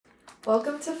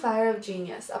Welcome to Fire of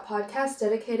Genius, a podcast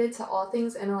dedicated to all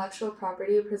things intellectual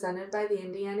property presented by the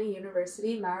Indiana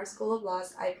University Maurer School of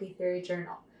Law's IP Theory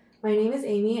Journal. My name is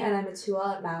Amy and I'm a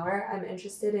 2L at Maurer. I'm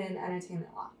interested in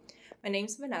entertainment law. My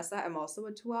name's Vanessa. I'm also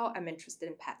a 2L. I'm interested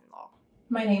in patent law.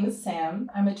 My name is Sam.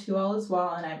 I'm a 2L as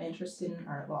well, and I'm interested in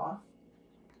art law.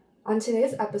 On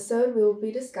today's episode, we will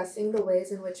be discussing the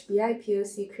ways in which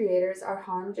BIPOC creators are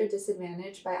harmed or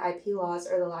disadvantaged by IP laws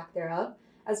or the lack thereof,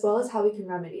 as well as how we can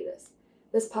remedy this.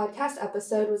 This podcast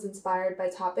episode was inspired by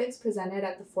topics presented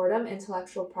at the Fordham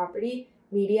Intellectual Property,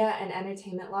 Media, and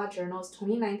Entertainment Law Journal's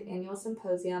 29th Annual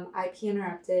Symposium, IP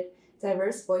Interrupted,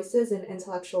 Diverse Voices in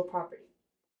Intellectual Property.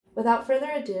 Without further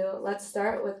ado, let's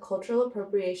start with cultural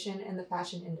appropriation in the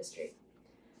fashion industry.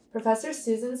 Professor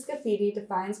Susan Scafidi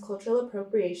defines cultural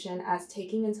appropriation as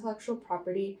taking intellectual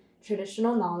property,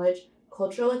 traditional knowledge,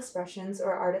 cultural expressions,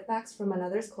 or artifacts from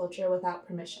another's culture without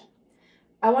permission.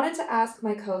 I wanted to ask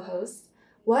my co-hosts,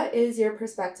 what is your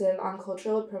perspective on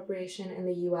cultural appropriation in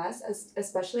the U.S.,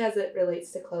 especially as it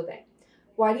relates to clothing?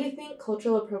 Why do you think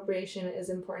cultural appropriation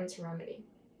is important to remedy?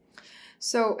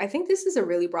 So I think this is a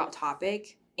really broad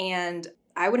topic, and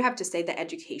I would have to say that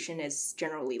education is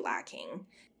generally lacking.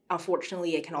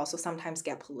 Unfortunately, it can also sometimes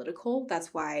get political.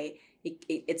 That's why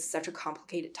it's such a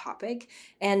complicated topic.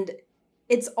 And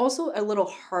it's also a little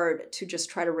hard to just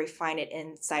try to refine it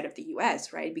inside of the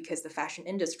US, right? Because the fashion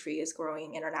industry is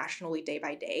growing internationally day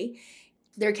by day.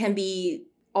 There can be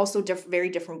also very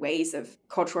different ways of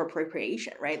cultural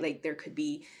appropriation, right? Like there could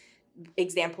be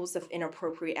examples of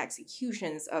inappropriate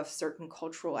executions of certain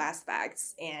cultural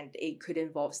aspects, and it could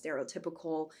involve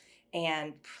stereotypical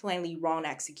and plainly wrong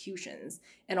executions.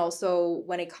 And also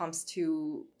when it comes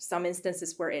to some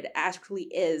instances where it actually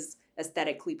is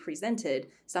aesthetically presented,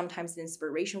 sometimes the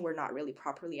inspiration were not really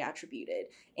properly attributed.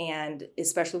 And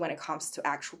especially when it comes to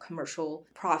actual commercial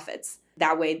profits,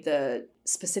 that way the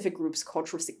specific group's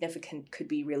cultural significance could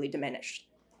be really diminished.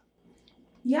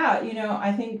 Yeah,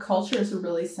 I think culture is a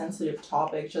really sensitive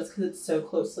topic just because it's so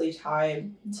closely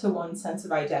tied to one's sense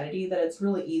of identity that it's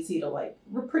really easy to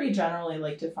we're pretty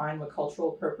generally define what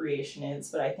cultural appropriation is,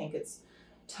 but I think it's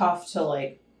tough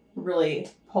to really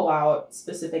pull out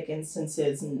specific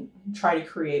instances and try to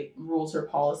create rules or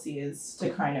policies to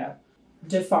kind of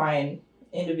define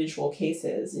individual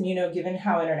cases. And given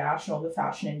how international the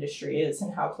fashion industry is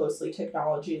and how closely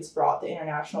technology has brought the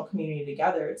international community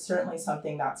together, it's certainly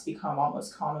something that's become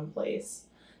almost commonplace.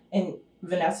 And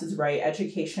Vanessa's right,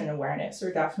 education and awareness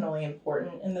are definitely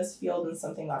important in this field and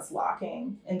something that's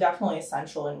lacking and definitely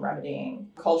essential in remedying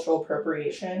cultural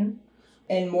appropriation.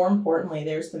 And more importantly,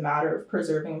 there's the matter of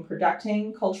preserving and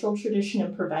protecting cultural tradition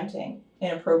and preventing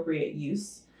inappropriate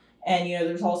use. And,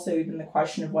 there's also even the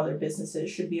question of whether businesses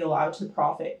should be allowed to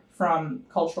profit from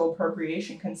cultural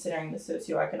appropriation, considering the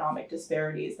socioeconomic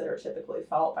disparities that are typically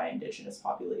felt by Indigenous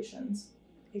populations.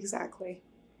 Exactly.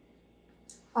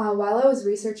 While I was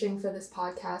researching for this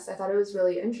podcast, I thought it was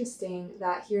really interesting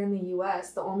that here in the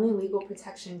U.S., the only legal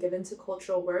protection given to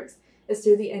cultural works is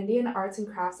through the Indian Arts and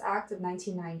Crafts Act of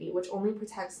 1990, which only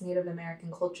protects Native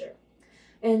American culture.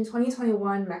 In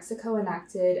 2021, Mexico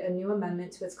enacted a new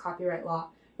amendment to its copyright law,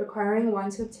 requiring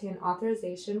one to obtain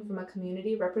authorization from a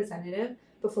community representative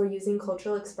before using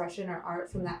cultural expression or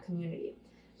art from that community.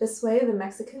 This way, the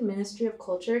Mexican Ministry of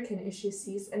Culture can issue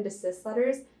cease and desist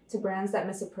letters to brands that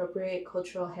misappropriate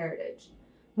cultural heritage.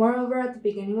 Moreover, at the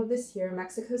beginning of this year,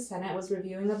 Mexico's Senate was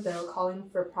reviewing a bill calling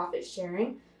for profit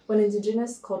sharing when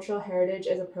Indigenous cultural heritage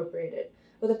is appropriated,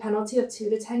 with a penalty of 2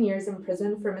 to 10 years in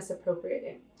prison for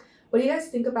misappropriating. What do you guys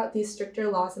think about these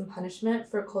stricter laws and punishment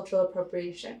for cultural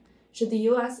appropriation? Should the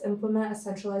U.S. implement a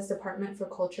centralized department for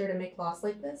culture to make laws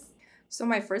like this? So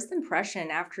my first impression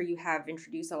after you have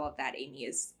introduced all of that, Amy,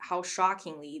 is how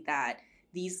shockingly that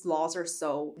these laws are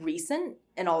so recent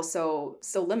and also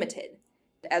so limited.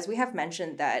 As we have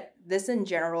mentioned, that this in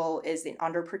general is an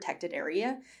underprotected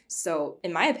area. So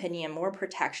in my opinion, more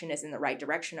protection is in the right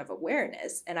direction of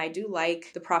awareness. And I do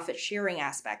like the profit sharing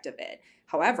aspect of it.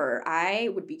 However, I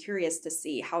would be curious to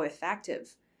see how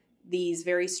effective these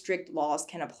very strict laws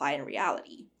can apply in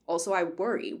reality. Also, I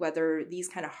worry whether these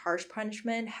kind of harsh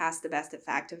punishment has the best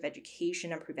effect of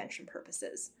education and prevention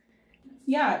purposes.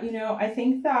 Yeah, I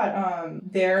think that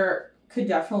there could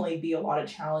definitely be a lot of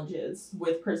challenges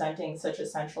with presenting such a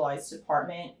centralized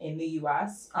department in the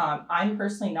U.S. I'm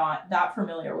personally not that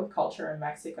familiar with culture in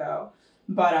Mexico,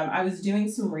 but I was doing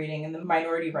some reading, and the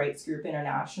Minority Rights Group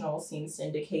International seems to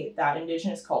indicate that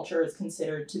Indigenous culture is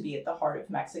considered to be at the heart of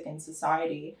Mexican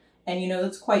society. And,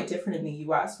 that's quite different in the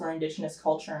U.S., where Indigenous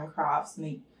culture and crafts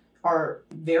are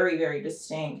very, very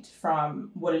distinct from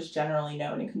what is generally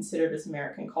known and considered as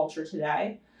American culture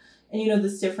today. And,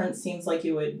 this difference seems like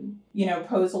it would,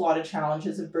 pose a lot of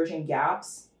challenges of bridging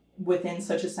gaps within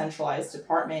such a centralized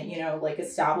department. Like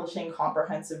establishing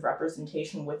comprehensive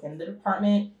representation within the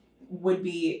department would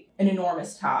be an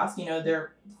enormous task. There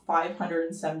are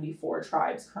 574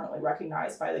 tribes currently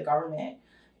recognized by the government.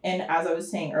 And as I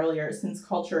was saying earlier, since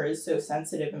culture is so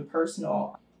sensitive and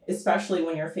personal, especially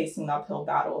when you're facing the uphill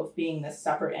battle of being this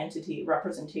separate entity,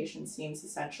 representation seems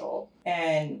essential.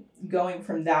 And going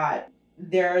from that,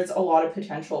 there's a lot of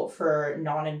potential for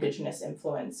non-Indigenous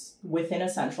influence within a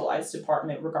centralized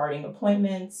department regarding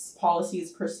appointments,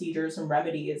 policies, procedures, and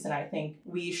remedies. And I think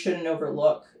we shouldn't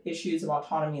overlook issues of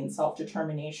autonomy and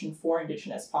self-determination for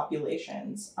Indigenous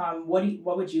populations.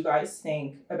 What would you guys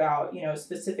think about, a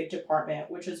specific department,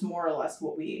 which is more or less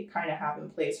what we kind of have in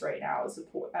place right now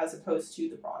as opposed to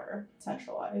the broader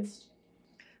centralized?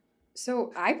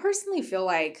 So I personally feel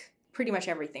like pretty much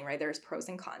everything, right? There's pros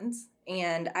and cons.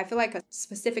 And I feel like a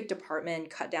specific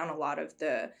department cut down a lot of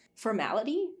the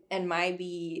formality and might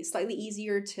be slightly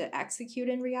easier to execute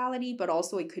in reality, but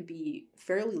also it could be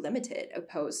fairly limited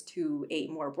opposed to a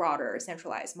more broader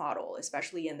centralized model,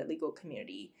 especially in the legal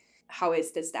community, how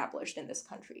it's established in this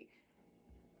country.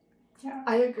 Yeah,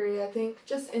 I agree. I think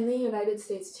just in the United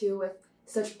States too, with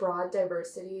such broad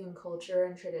diversity in culture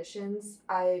and traditions,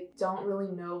 I don't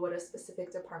really know what a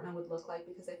specific department would look like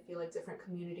because I feel like different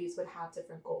communities would have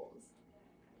different goals.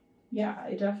 Yeah,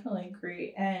 I definitely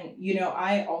agree. And,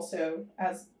 I also,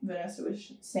 as Vanessa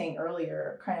was saying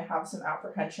earlier, kind of have some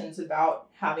apprehensions about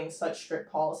having such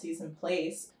strict policies in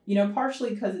place, partially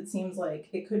because it seems like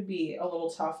it could be a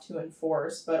little tough to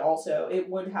enforce, but also it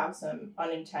would have some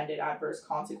unintended adverse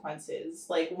consequences.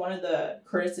 Like one of the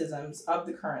criticisms of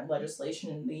the current legislation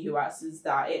in the US is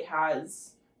that it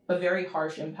has a very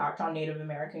harsh impact on Native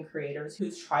American creators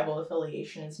whose tribal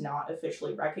affiliation is not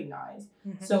officially recognized.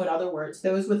 Mm-hmm. So in other words,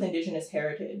 those with Indigenous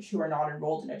heritage who are not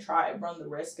enrolled in a tribe run the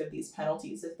risk of these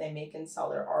penalties if they make and sell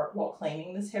their art while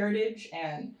claiming this heritage.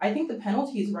 And I think the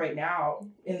penalties right now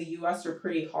in the US are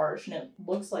pretty harsh, and it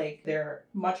looks like they're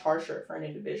much harsher for an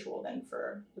individual than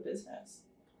for the business.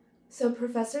 So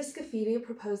Professor Scafidi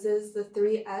proposes the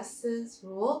 3 S's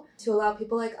rule to allow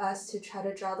people like us to try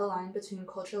to draw the line between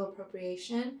cultural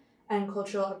appropriation and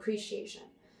cultural appreciation.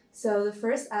 So the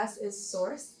first S is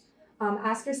source.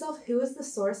 Ask yourself, who is the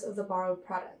source of the borrowed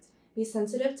product? Be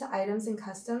sensitive to items and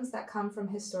customs that come from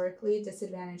historically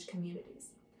disadvantaged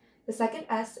communities. The second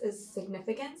S is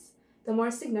significance. The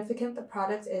more significant the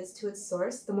product is to its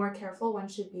source, the more careful one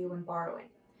should be when borrowing.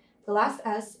 The last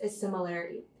S is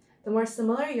similarity. The more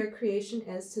similar your creation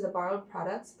is to the borrowed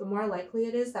product, the more likely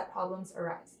it is that problems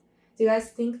arise. Do you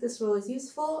guys think this rule is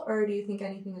useful, or do you think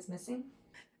anything is missing?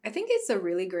 I think it's a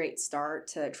really great start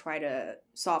to try to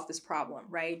solve this problem,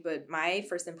 right? But my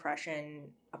first impression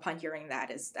upon hearing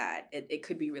that is that it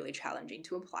could be really challenging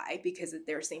to apply because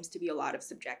there seems to be a lot of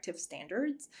subjective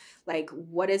standards, like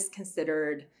what is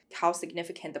considered how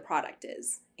significant the product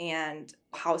is and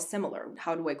how similar,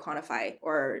 how do I quantify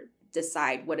or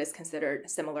decide what is considered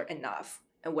similar enough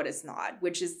and what is not,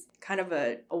 which is kind of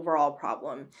an overall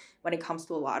problem when it comes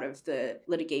to a lot of the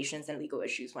litigations and legal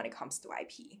issues when it comes to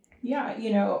IP. Yeah,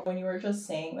 when you were just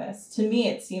saying this, to me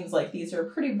it seems like these are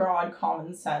pretty broad,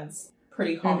 common sense,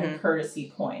 pretty common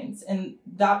courtesy points. And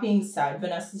that being said,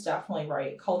 Vanessa's definitely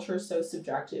right. Culture is so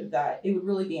subjective that it would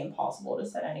really be impossible to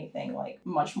set anything like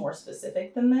much more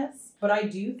specific than this. But I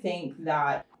do think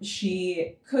that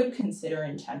she could consider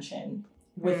intention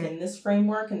within this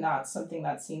framework, and that's something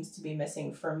that seems to be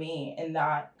missing for me, and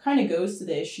that kind of goes to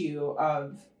the issue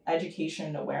of education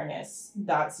and awareness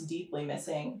that's deeply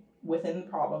missing within the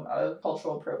problem of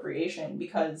cultural appropriation,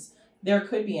 because there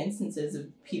could be instances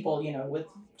of people, with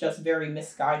just very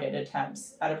misguided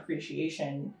attempts at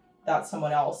appreciation that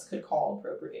someone else could call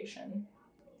appropriation.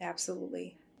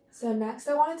 Absolutely. So next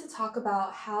I wanted to talk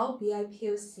about how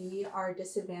BIPOC are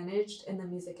disadvantaged in the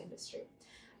music industry.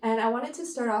 And I wanted to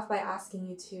start off by asking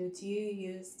you two, do you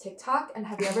use TikTok, and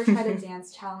have you ever tried a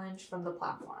dance challenge from the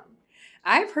platform?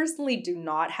 I personally do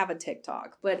not have a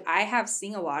TikTok, but I have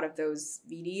seen a lot of those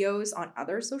videos on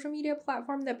other social media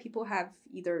platforms that people have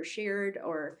either shared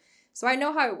or... So I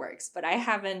know how it works, but I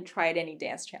haven't tried any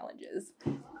dance challenges.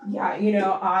 Yeah,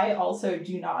 I also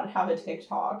do not have a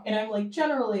TikTok, and I'm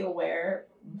generally aware,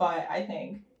 but I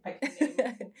think I can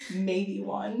name maybe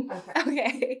one.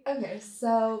 Okay,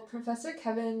 so Professor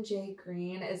Kevin J.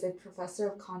 Green is a professor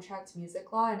of contract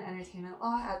music law and entertainment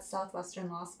law at Southwestern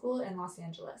Law School in Los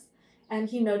Angeles. And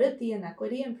he noted the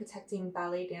inequity in protecting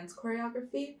ballet dance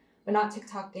choreography, but not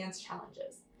TikTok dance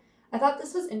challenges. I thought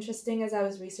this was interesting as I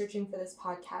was researching for this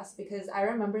podcast because I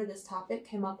remember this topic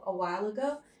came up a while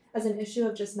ago as an issue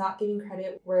of just not giving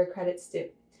credit where credit's due.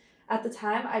 At the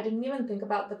time, I didn't even think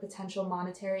about the potential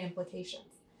monetary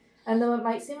implications. And though it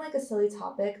might seem like a silly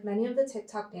topic, many of the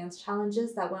TikTok dance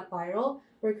challenges that went viral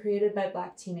were created by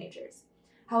Black teenagers.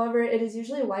 However, it is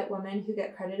usually white women who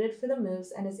get credited for the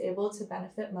moves and is able to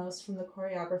benefit most from the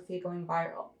choreography going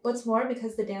viral. What's more,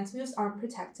 because the dance moves aren't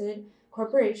protected,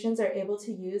 corporations are able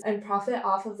to use and profit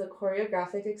off of the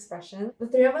choreographic expression. The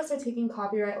three of us are taking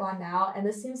copyright law now, and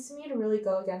this seems to me to really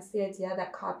go against the idea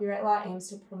that copyright law aims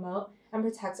to promote and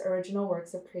protect original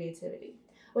works of creativity.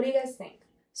 What do you guys think?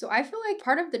 So I feel like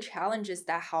part of the challenge is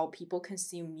that how people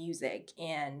consume music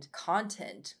and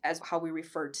content, as how we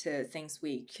refer to things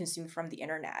we consume from the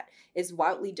internet, is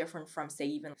wildly different from, say,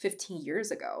 even 15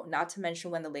 years ago, not to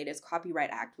mention when the latest Copyright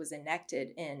Act was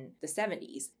enacted in the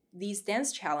 70s. These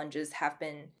dance challenges have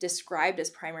been described as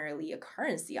primarily a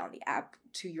currency on the app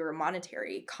to your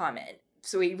monetary comment.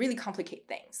 So it really complicates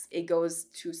things. It goes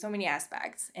to so many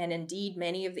aspects. And indeed,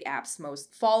 many of the app's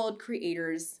most followed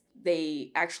creators,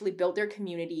 they actually build their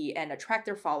community and attract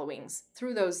their followings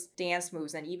through those dance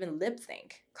moves and even lip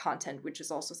sync content, which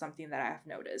is also something that I have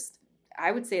noticed.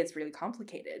 I would say it's really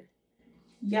complicated.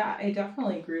 Yeah, I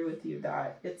definitely agree with you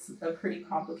that it's a pretty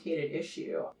complicated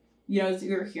issue. You know, as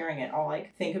you were hearing it, all I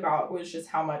think about was just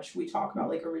how much we talk about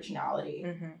like originality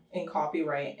in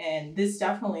copyright. And this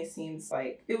definitely seems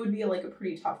like it would be like a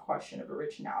pretty tough question of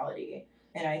originality.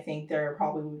 And I think there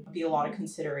probably would be a lot of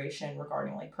consideration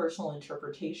regarding like personal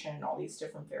interpretation and all these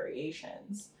different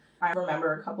variations. I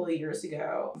remember a couple of years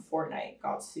ago, Fortnite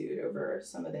got sued over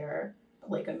some of their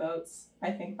like emotes.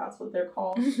 I think that's what they're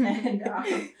called.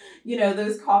 And, you know,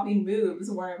 those copied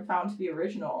moves weren't found to be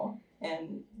original,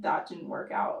 and that didn't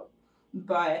work out.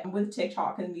 But with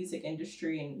TikTok and the music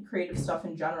industry and creative stuff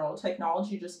in general,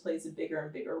 technology just plays a bigger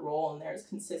and bigger role, and there's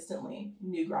consistently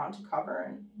new ground to cover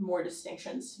and more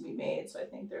distinctions to be made. So I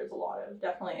think there's a lot of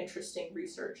definitely interesting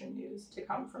research and news to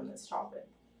come from this topic.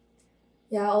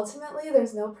 Yeah, ultimately,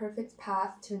 there's no perfect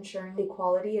path to ensuring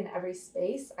equality in every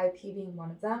space, IP being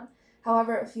one of them.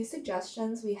 However, a few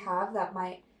suggestions we have that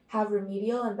might have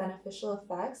remedial and beneficial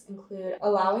effects include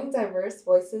allowing diverse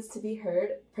voices to be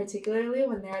heard, particularly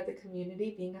when they are the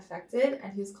community being affected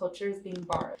and whose culture is being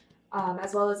borrowed,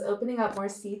 as well as opening up more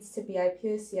seats to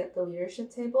BIPOC at the leadership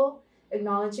table,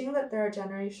 acknowledging that there are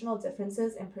generational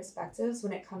differences in perspectives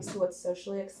when it comes to what's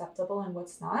socially acceptable and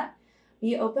what's not.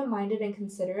 Be open-minded and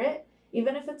considerate.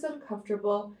 Even if it's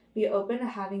uncomfortable, be open to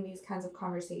having these kinds of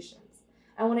conversations.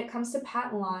 And when it comes to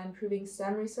patent law, improving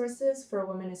STEM resources for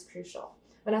women is crucial.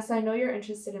 Vanessa, I know you're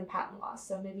interested in patent law,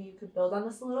 so maybe you could build on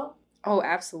this a little? Oh,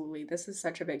 absolutely. This is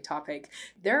such a big topic.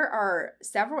 There are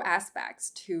several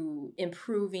aspects to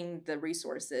improving the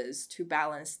resources to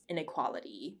balance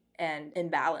inequality and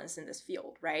imbalance in this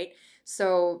field, right?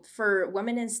 So for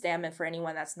women in STEM, and for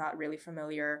anyone that's not really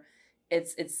familiar,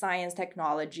 it's science,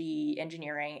 technology,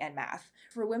 engineering, and math.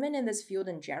 For women in this field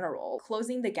in general,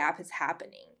 closing the gap is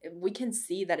happening. We can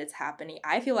see that it's happening.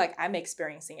 I feel like I'm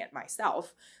experiencing it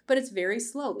myself, but it's very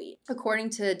slowly.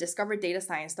 According to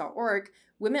discoverdatascience.org,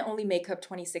 women only make up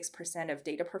 26% of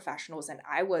data professionals, and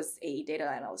I was a data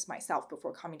analyst myself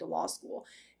before coming to law school.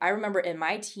 I remember in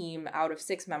my team, out of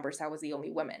 6 members, I was the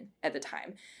only woman at the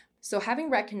time. So having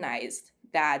recognized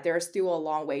that there's still a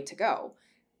long way to go,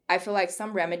 I feel like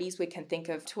some remedies we can think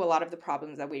of to a lot of the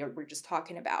problems that we're just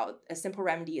talking about. A simple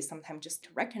remedy is sometimes just to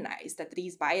recognize that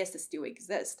these biases still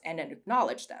exist and then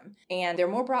acknowledge them. And they're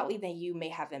more broadly than you may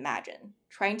have imagined.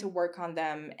 Trying to work on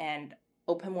them and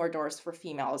open more doors for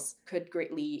females could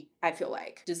greatly, I feel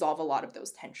like, dissolve a lot of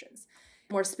those tensions.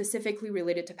 More specifically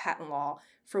related to patent law,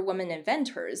 for women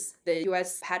inventors, the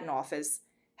U.S. Patent Office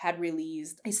had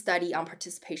released a study on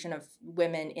participation of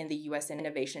women in the U.S.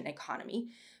 innovation economy.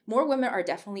 More women are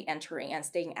definitely entering and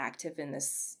staying active in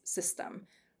this system.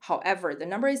 However, the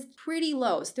number is pretty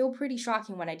low, still pretty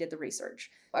shocking when I did the research.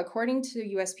 According to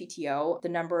USPTO, the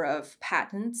number of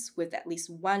patents with at least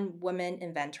one woman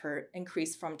inventor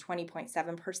increased from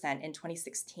 20.7% in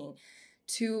 2016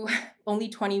 to only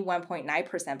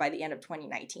 21.9% by the end of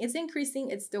 2019. It's increasing,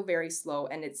 it's still very slow,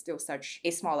 and it's still such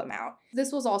a small amount.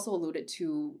 This was also alluded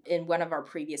to in one of our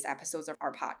previous episodes of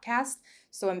our podcast.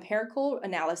 So empirical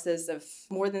analysis of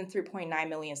more than 3.9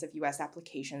 million of US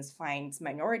applications finds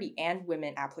minority and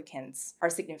women applicants are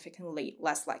significantly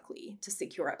less likely to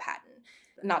secure a patent.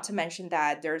 Not to mention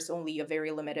that there's only a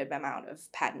very limited amount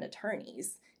of patent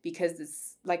attorneys, because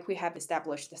it's like we have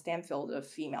established the STEM field of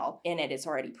female in it is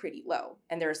already pretty low.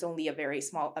 And there's only a very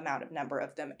small amount of number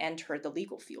of them enter the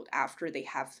legal field after they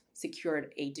have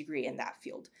secured a degree in that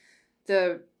field.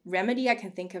 The remedy I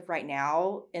can think of right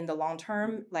now in the long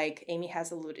term, like Amy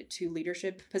has alluded to,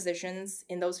 leadership positions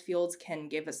in those fields can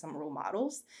give us some role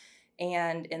models.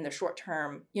 And in the short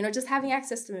term, just having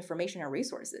access to information and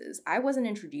resources. I wasn't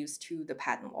introduced to the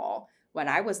patent law when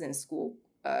I was in school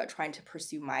trying to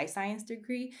pursue my science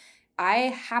degree. I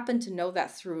happened to know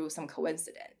that through some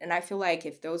coincidence. And I feel like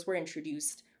if those were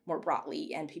introduced more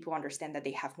broadly and people understand that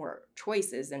they have more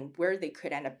choices and where they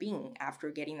could end up being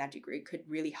after getting that degree, could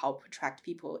really help attract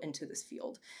people into this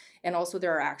field. And also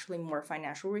there are actually more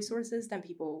financial resources than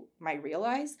people might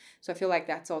realize. So I feel like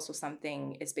that's also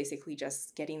something, is basically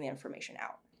just getting the information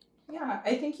out. Yeah,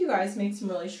 I think you guys make some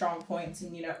really strong points.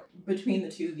 And, between the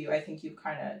two of you, I think you've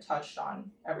kind of touched on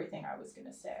everything I was going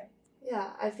to say. Yeah,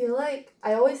 I feel like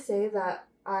I always say that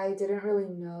I didn't really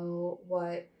know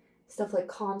what stuff like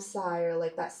comp sci or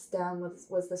like that STEM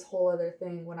was this whole other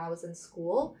thing when I was in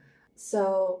school.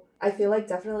 So I feel like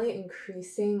definitely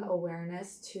increasing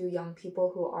awareness to young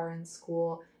people who are in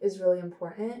school is really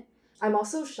important. I'm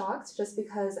also shocked just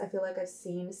because I feel like I've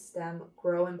seen STEM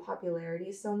grow in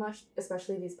popularity so much,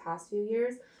 especially these past few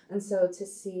years. And so to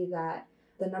see that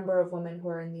the number of women who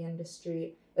are in the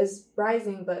industry is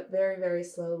rising, but very, very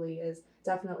slowly, is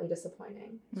definitely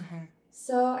disappointing. Mm-hmm.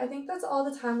 So I think that's all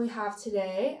the time we have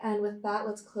today. And with that,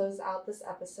 let's close out this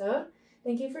episode.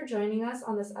 Thank you for joining us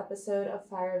on this episode of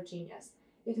Fire of Genius.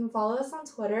 You can follow us on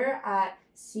Twitter at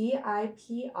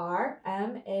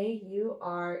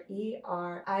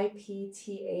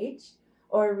CIPRMAURERIPTH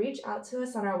or reach out to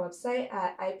us on our website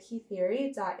at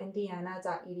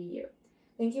iptheory.indiana.edu.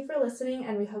 Thank you for listening,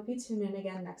 and we hope you tune in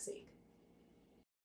again next week.